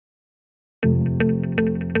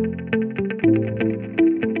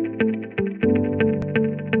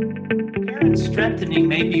strengthening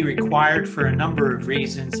may be required for a number of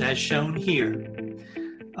reasons as shown here.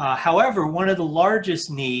 However, one of the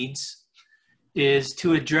largest needs is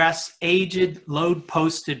to address aged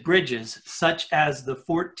load-posted bridges, such as the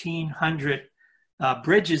 1,400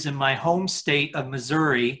 bridges in my home state of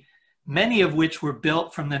Missouri, many of which were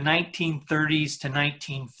built from the 1930s to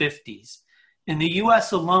 1950s. In the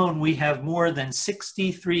US alone, we have more than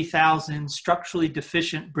 63,000 structurally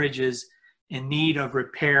deficient bridges in need of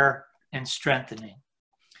repair and strengthening.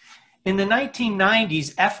 In the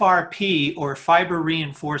 1990s, FRP, or fiber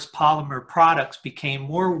reinforced polymer products, became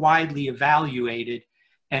more widely evaluated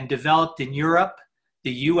and developed in Europe,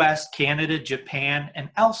 the US, Canada, Japan, and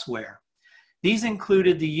elsewhere. These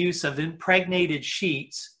included the use of impregnated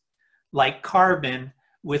sheets like carbon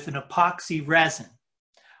with an epoxy resin.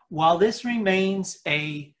 While this remains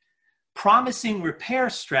a promising repair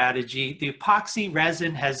strategy, the epoxy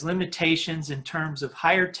resin has limitations in terms of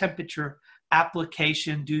higher temperature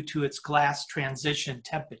application due to its glass transition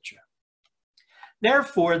temperature.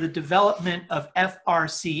 Therefore, the development of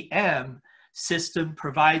FRCM system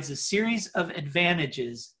provides a series of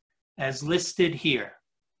advantages as listed here.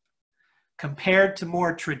 Compared to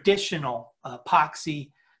more traditional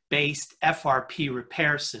epoxy-based FRP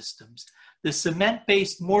repair systems, the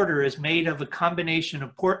cement-based mortar is made of a combination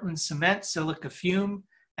of Portland cement, silica fume,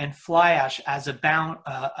 and fly ash as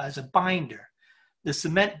a binder. The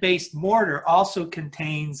cement-based mortar also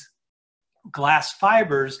contains glass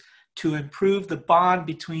fibers to improve the bond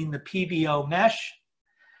between the PBO mesh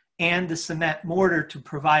and the cement mortar to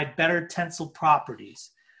provide better tensile properties.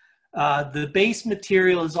 The base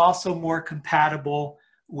material is also more compatible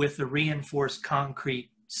with the reinforced concrete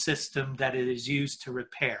system that it is used to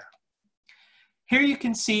repair. Here you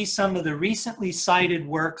can see some of the recently cited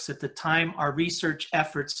works at the time our research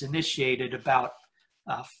efforts initiated about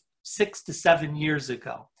 6 to 7 years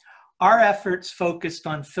ago. Our efforts focused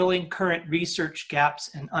on filling current research gaps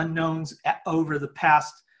and unknowns over the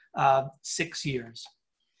past 6 years.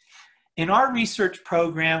 In our research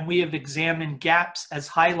program, we have examined gaps as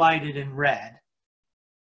highlighted in red.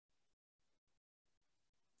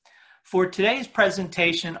 For today's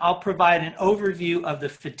presentation, I'll provide an overview of the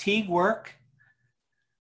fatigue work,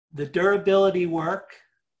 the durability work,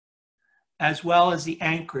 as well as the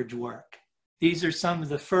anchorage work. These are some of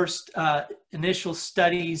the first initial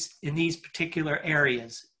studies in these particular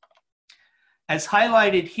areas. As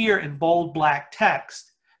highlighted here in bold black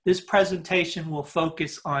text, this presentation will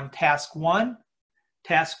focus on task 1,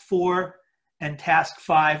 task 4, and task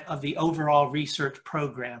 5 of the overall research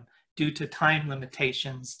program due to time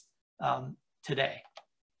limitations today.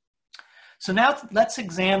 So now let's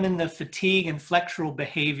examine the fatigue and flexural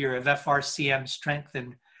behavior of FRCM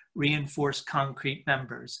strengthened reinforced concrete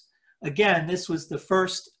members. Again, this was the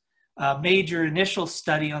first major initial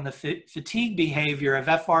study on the fatigue behavior of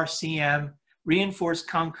FRCM reinforced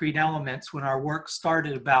concrete elements when our work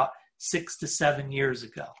started about 6 to 7 years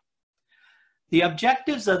ago. The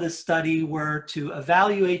objectives of the study were to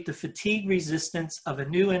evaluate the fatigue resistance of a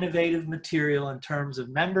new innovative material in terms of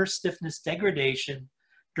member stiffness degradation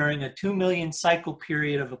during a 2 million cycle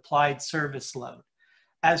period of applied service load,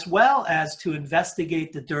 as well as to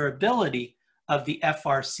investigate the durability of the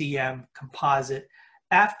FRCM composite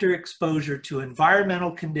after exposure to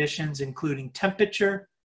environmental conditions including temperature,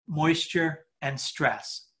 moisture, and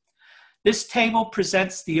stress. This table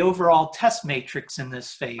presents the overall test matrix in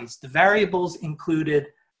this phase. The variables included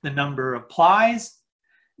the number of plies,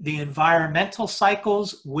 the environmental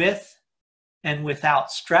cycles with and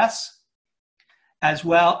without stress, as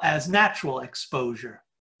well as natural exposure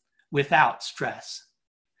without stress,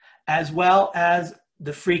 as well as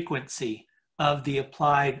the frequency of the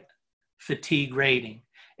applied fatigue rating.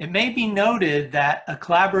 It may be noted that a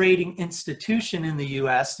collaborating institution in the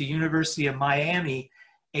US, the University of Miami,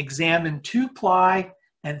 examined 2-ply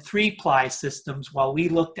and 3-ply systems while we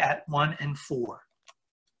looked at 1 and 4.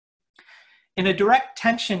 In a direct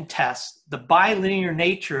tension test, the bilinear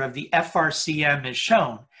nature of the FRCM is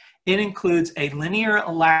shown. It includes a linear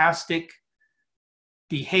elastic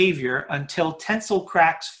behavior until tensile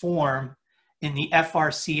cracks form in the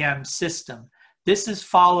FRCM system. This is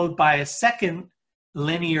followed by a second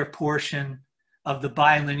linear portion of the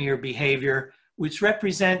bilinear behavior, which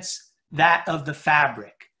represents that of the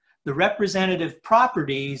fabric. The representative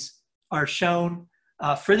properties are shown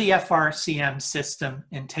for the FRCM system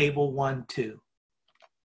in Table 1-2.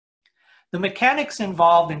 The mechanics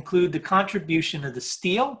involved include the contribution of the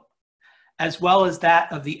steel, as well as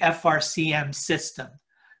that of the FRCM system.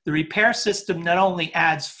 The repair system not only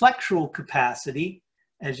adds flexural capacity,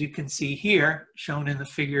 as you can see here, shown in the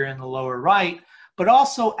figure in the lower right, but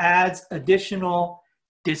also adds additional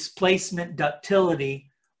displacement ductility,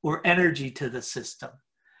 or energy to the system.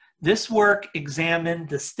 This work examined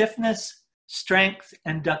the stiffness, strength,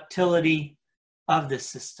 and ductility of the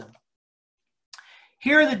system.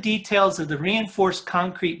 Here are the details of the reinforced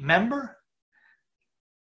concrete member,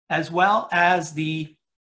 as well as the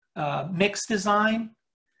mix design,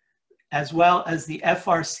 as well as the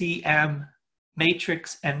FRCM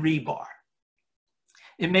matrix and rebar.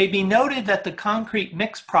 It may be noted that the concrete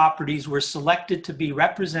mix properties were selected to be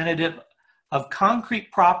representative of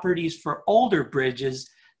concrete properties for older bridges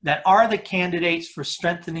that are the candidates for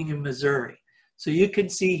strengthening in Missouri. So you can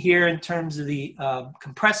see here in terms of the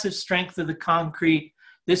compressive strength of the concrete,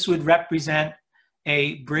 this would represent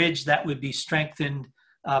a bridge that would be strengthened,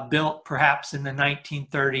 built perhaps in the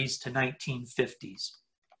 1930s to 1950s.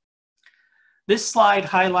 This slide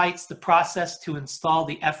highlights the process to install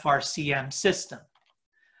the FRCM system.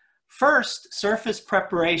 First, surface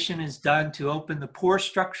preparation is done to open the pore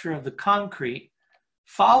structure of the concrete,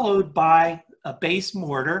 followed by a base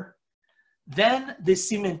mortar. Then the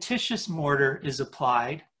cementitious mortar is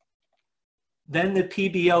applied. Then the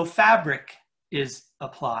PBO fabric is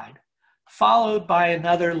applied, followed by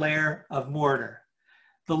another layer of mortar.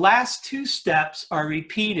 The last two steps are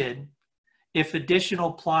repeated if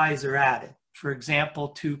additional plies are added. For example,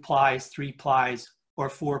 2 plies, 3 plies, or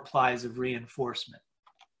 4 plies of reinforcement.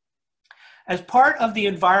 As part of the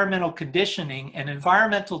environmental conditioning, an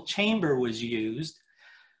environmental chamber was used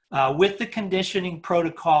with the conditioning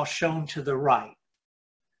protocol shown to the right.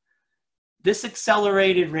 This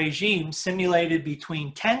accelerated regime simulated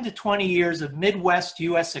between 10 to 20 years of Midwest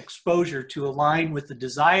US exposure to align with the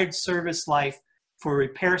desired service life for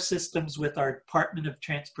repair systems with our Department of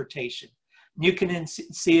Transportation. You can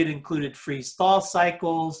see it included freeze-thaw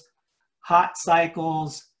cycles, hot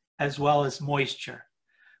cycles, as well as moisture.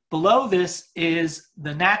 Below this is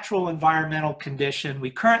the natural environmental condition.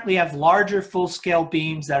 We currently have larger full-scale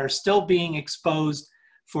beams that are still being exposed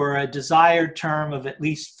for a desired term of at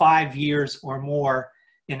least 5 years or more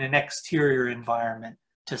in an exterior environment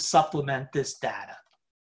to supplement this data.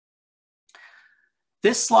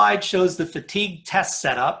 This slide shows the fatigue test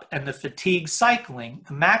setup and the fatigue cycling.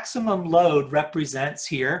 The maximum load represents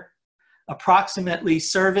here approximately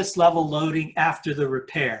service level loading after the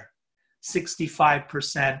repair,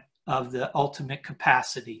 65% of the ultimate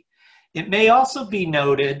capacity. It may also be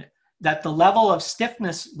noted that the level of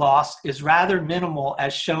stiffness loss is rather minimal,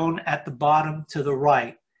 as shown at the bottom to the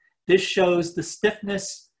right. This shows the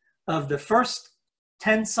stiffness of the first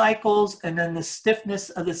 10 cycles and then the stiffness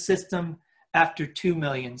of the system after 2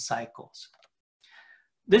 million cycles.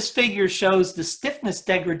 This figure shows the stiffness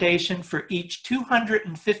degradation for each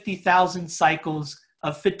 250,000 cycles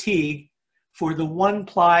of fatigue for the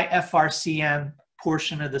 1-ply FRCM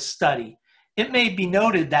portion of the study. It may be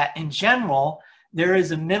noted that in general, there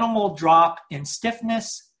is a minimal drop in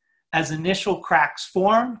stiffness as initial cracks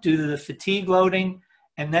form due to the fatigue loading,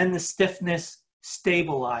 and then the stiffness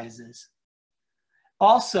stabilizes.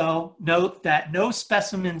 Also, note that no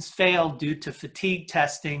specimens failed due to fatigue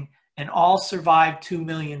testing and all survived 2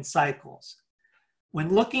 million cycles.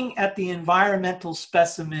 When looking at the environmental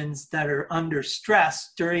specimens that are under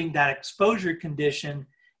stress during that exposure condition,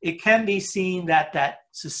 it can be seen that that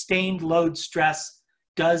sustained load stress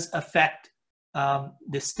does affect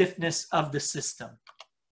the stiffness of the system.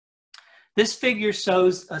 This figure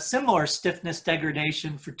shows a similar stiffness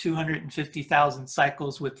degradation for 250,000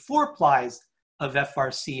 cycles with 4 plies of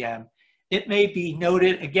FRCM. It may be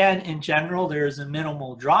noted, again, in general, there is a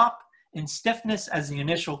minimal drop in stiffness as the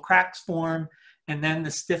initial cracks form, and then the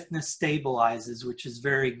stiffness stabilizes, which is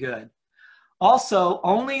very good. Also,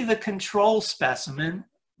 only the control specimen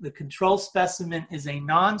is a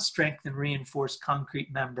non-strengthened reinforced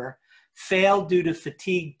concrete member, failed due to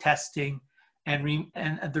fatigue testing, and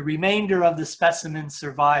the remainder of the specimen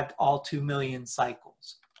survived all 2 million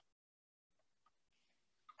cycles.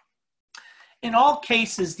 In all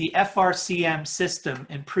cases, the FRCM system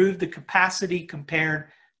improved the capacity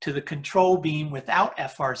compared to the control beam without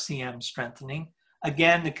FRCM strengthening.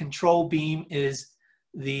 Again, the control beam is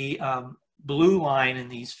the blue line in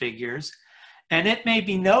these figures. And it may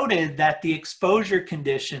be noted that the exposure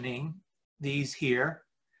conditioning, these here,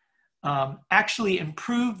 actually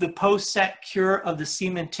improved the post-set cure of the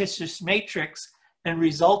cementitious matrix and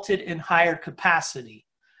resulted in higher capacity.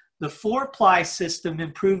 The 4-ply system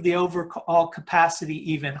improved the overall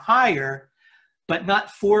capacity even higher, but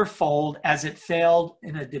not fourfold, as it failed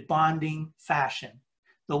in a debonding fashion.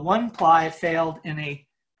 The 1-ply failed in a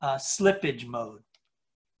slippage mode.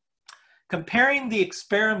 Comparing the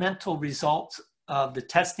experimental results of the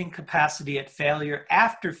testing capacity at failure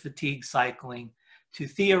after fatigue cycling to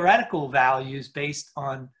theoretical values based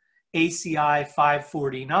on ACI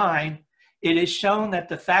 549, it is shown that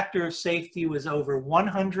the factor of safety was over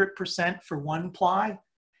 100% for 1 ply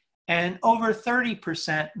and over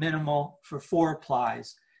 30% minimal for 4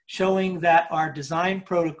 plies, showing that our design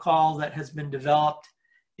protocol that has been developed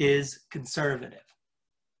is conservative.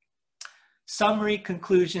 Summary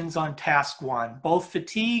conclusions on task 1. Both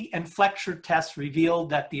fatigue and flexure tests revealed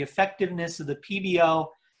that the effectiveness of the PBO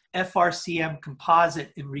FRCM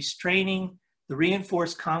composite in restraining the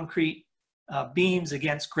reinforced concrete beams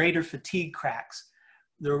against greater fatigue cracks.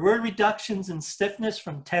 There were reductions in stiffness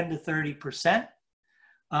from 10 to 30%,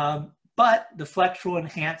 but the flexural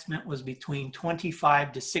enhancement was between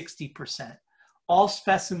 25 to 60%. All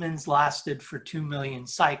specimens lasted for 2 million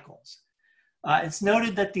cycles. It's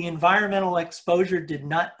noted that the environmental exposure did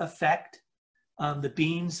not affect the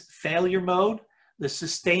beam's failure mode. The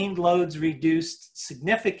sustained loads reduced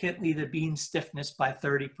significantly the beam stiffness by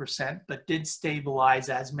 30%, but did stabilize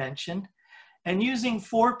as mentioned. And using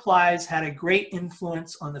 4 plies had a great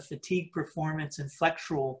influence on the fatigue performance and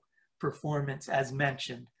flexural performance as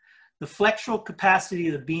mentioned. The flexural capacity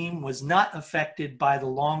of the beam was not affected by the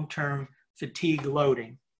long-term fatigue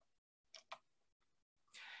loading.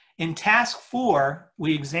 In task 4,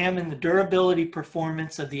 we examined the durability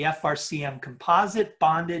performance of the FRCM composite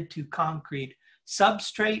bonded to concrete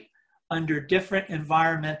substrate under different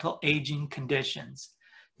environmental aging conditions.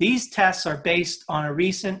 These tests are based on a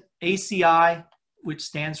recent ACI, which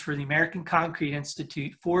stands for the American Concrete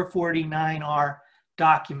Institute 449R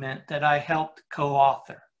document that I helped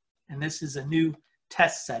co-author. And this is a new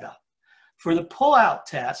test setup. For the pull-out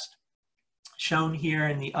test, shown here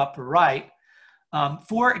in the upper right,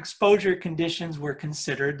 4 exposure conditions were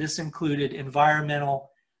considered. This included environmental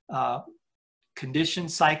condition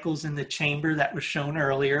cycles in the chamber that was shown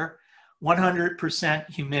earlier, 100%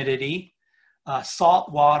 humidity,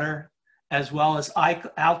 salt water, as well as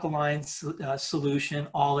alkaline solution,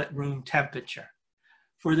 all at room temperature.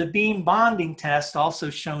 For the beam bonding test, also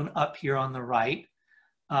shown up here on the right,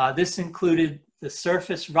 this included the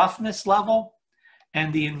surface roughness level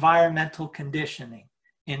and the environmental conditioning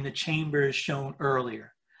in the chamber as shown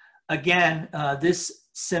earlier. Again, this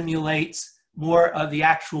simulates more of the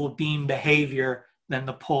actual beam behavior than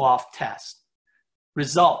the pull-off test.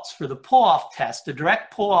 Results for the pull-off test. The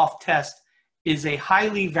direct pull-off test is a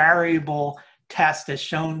highly variable test as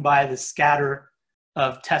shown by the scatter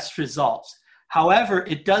of test results. However,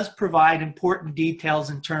 it does provide important details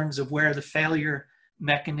in terms of where the failure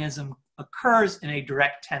mechanism occurs in a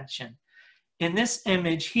direct tension. In this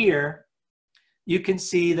image here, you can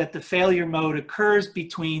see that the failure mode occurs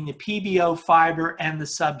between the PBO fiber and the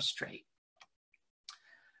substrate.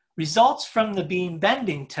 Results from the beam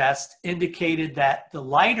bending test indicated that the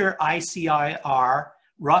lighter ICIR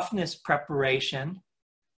roughness preparation,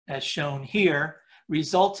 as shown here,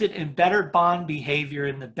 resulted in better bond behavior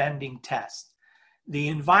in the bending test. The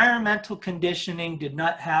environmental conditioning did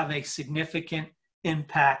not have a significant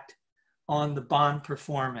impact on the bond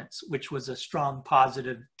performance, which was a strong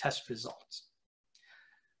positive test results.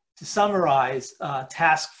 To summarize,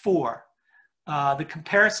 task 4, the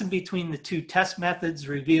comparison between the 2 test methods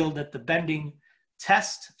revealed that the bending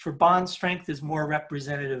test for bond strength is more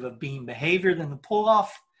representative of beam behavior than the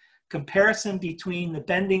pull-off. Comparison between the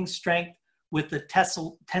bending strength with the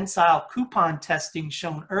tensile coupon testing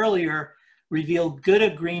shown earlier revealed good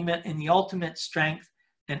agreement in the ultimate strength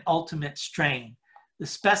and ultimate strain. The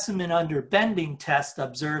specimen under bending test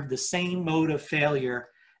observed the same mode of failure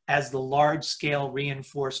as the large-scale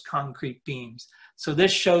reinforced concrete beams. So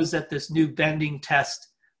this shows that this new bending test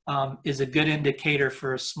is a good indicator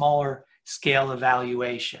for a smaller scale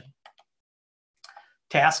evaluation.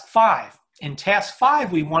 Task 5. In task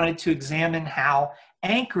 5, we wanted to examine how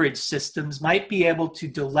anchorage systems might be able to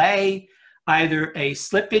delay either a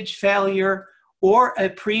slippage failure or a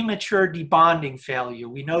premature debonding failure.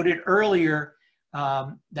 We noted earlier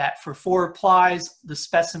that for 4 plies, the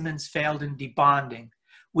specimens failed in debonding.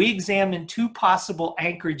 We examined 2 possible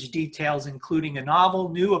anchorage details, including a novel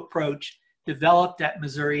new approach developed at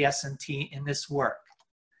Missouri S&T in this work.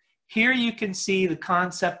 Here you can see the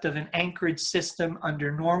concept of an anchorage system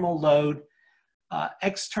under normal load.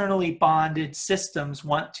 Externally bonded systems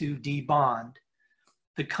want to debond.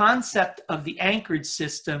 The concept of the anchorage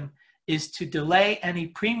system is to delay any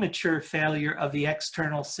premature failure of the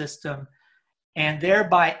external system and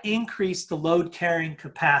thereby increase the load carrying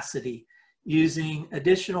capacity using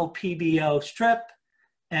additional PBO strip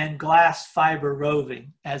and glass fiber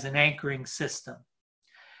roving as an anchoring system.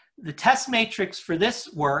 The test matrix for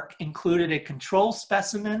this work included a control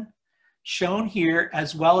specimen shown here,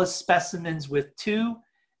 as well as specimens with 2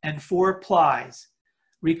 and 4 plies.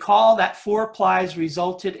 Recall that 4 plies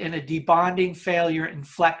resulted in a debonding failure in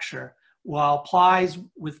flexure, while plies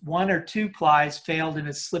with 1 or 2 plies failed in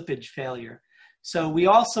a slippage failure. So we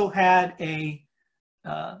also had a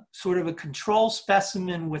sort of a control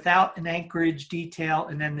specimen without an anchorage detail,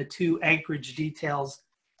 and then the 2 anchorage details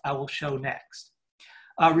I will show next.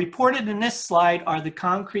 Reported in this slide are the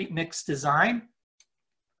concrete mix design.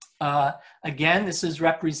 Again, this is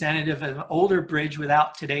representative of an older bridge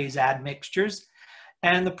without today's admixtures,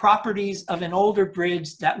 and the properties of an older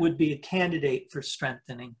bridge that would be a candidate for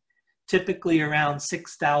strengthening, typically around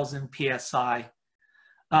 6,000 psi.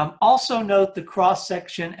 Also note the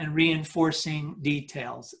cross-section and reinforcing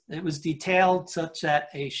details. It was detailed such that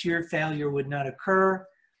a shear failure would not occur,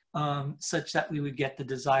 such that we would get the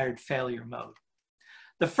desired failure mode.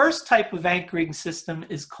 The first type of anchoring system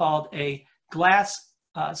is called a glass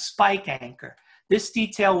spike anchor. This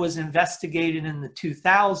detail was investigated in the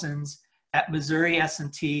 2000s at Missouri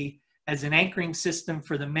S&T as an anchoring system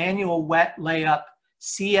for the manual wet layup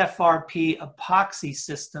CFRP epoxy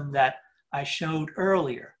system that I showed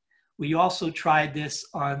earlier. We also tried this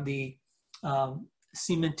on the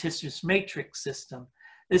cementitious matrix system.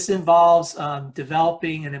 This involves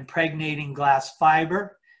developing and impregnating glass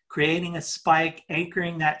fiber, creating a spike,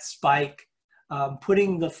 anchoring that spike,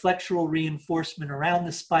 putting the flexural reinforcement around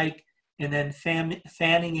the spike, and then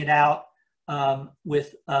fanning it out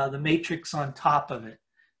with the matrix on top of it.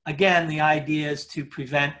 Again, the idea is to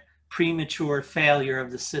prevent premature failure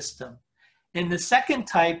of the system. In the second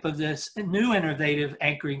type of this new innovative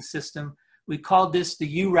anchoring system, we called this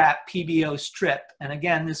the URAP PBO strip. And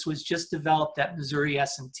again, this was just developed at Missouri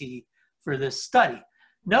S&T for this study.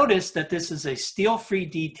 Notice that this is a steel-free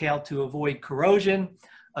detail to avoid corrosion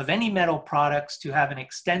of any metal products to have an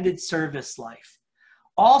extended service life.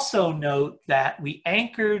 Also note that we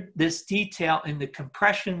anchored this detail in the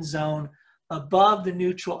compression zone above the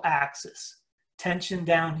neutral axis. Tension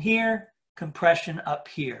down here, compression up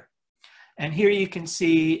here. And here you can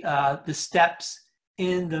see the steps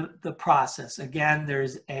in the process. Again,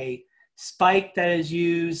 there's a spike that is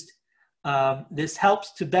used. This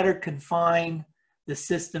helps to better confine the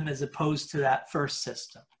system as opposed to that first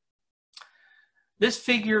system. This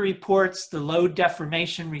figure reports the load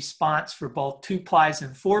deformation response for both 2 plies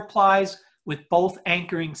and 4 plies with both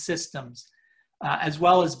anchoring systems, as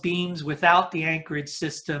well as beams without the anchorage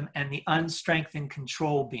system and the unstrengthened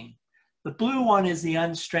control beam. The blue one is the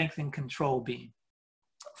unstrengthened control beam.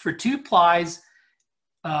 For 2 plies,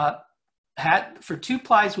 with a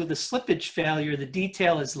slippage failure, the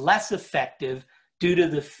detail is less effective due to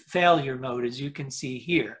the failure mode, as you can see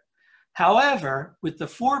here. However, with the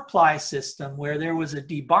 4-ply system, where there was a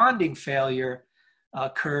debonding failure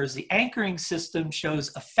occurs, the anchoring system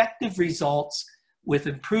shows effective results with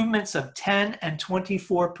improvements of 10 and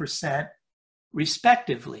 24%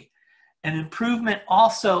 respectively. An improvement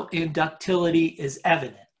also in ductility is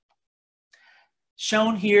evident.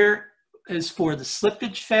 Shown here is for the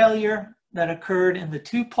slippage failure that occurred in the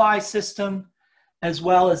 2-ply system, as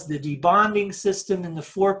well as the debonding system in the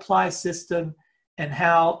 4-ply system, and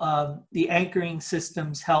how the anchoring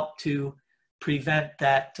systems help to prevent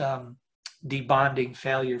that debonding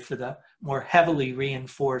failure for the more heavily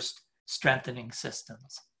reinforced strengthening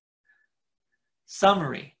systems.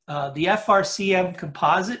 Summary, the FRCM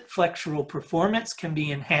composite flexural performance can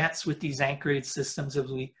be enhanced with these anchorage systems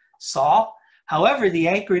as we saw. However, the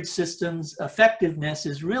anchorage system's effectiveness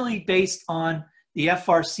is really based on the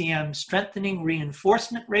FRCM strengthening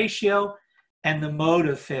reinforcement ratio and the mode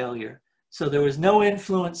of failure. So there was no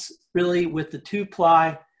influence really with the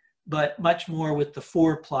 2-ply, but much more with the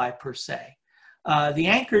 4-ply per se. The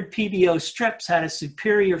anchored PBO strips had a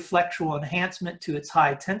superior flexural enhancement to its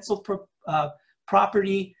high tensile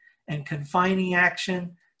property and confining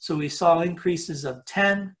action. So we saw increases of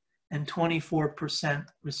 10 and 24%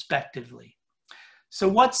 respectively. So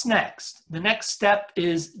what's next? The next step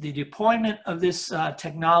is the deployment of this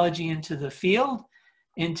technology into the field,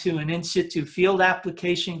 into an in situ field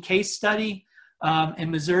application case study.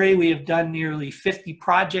 In Missouri, we have done nearly 50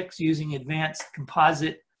 projects using advanced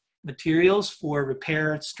composite materials for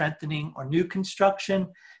repair, strengthening, or new construction.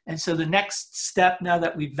 And so the next step, now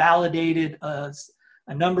that we've validated a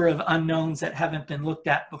number of unknowns that haven't been looked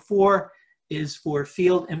at before, is for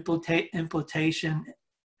field implementation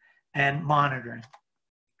and monitoring.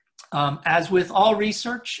 As with all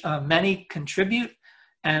research, many contribute,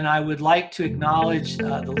 and I would like to acknowledge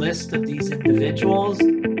the list of these individuals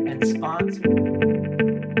and sponsors.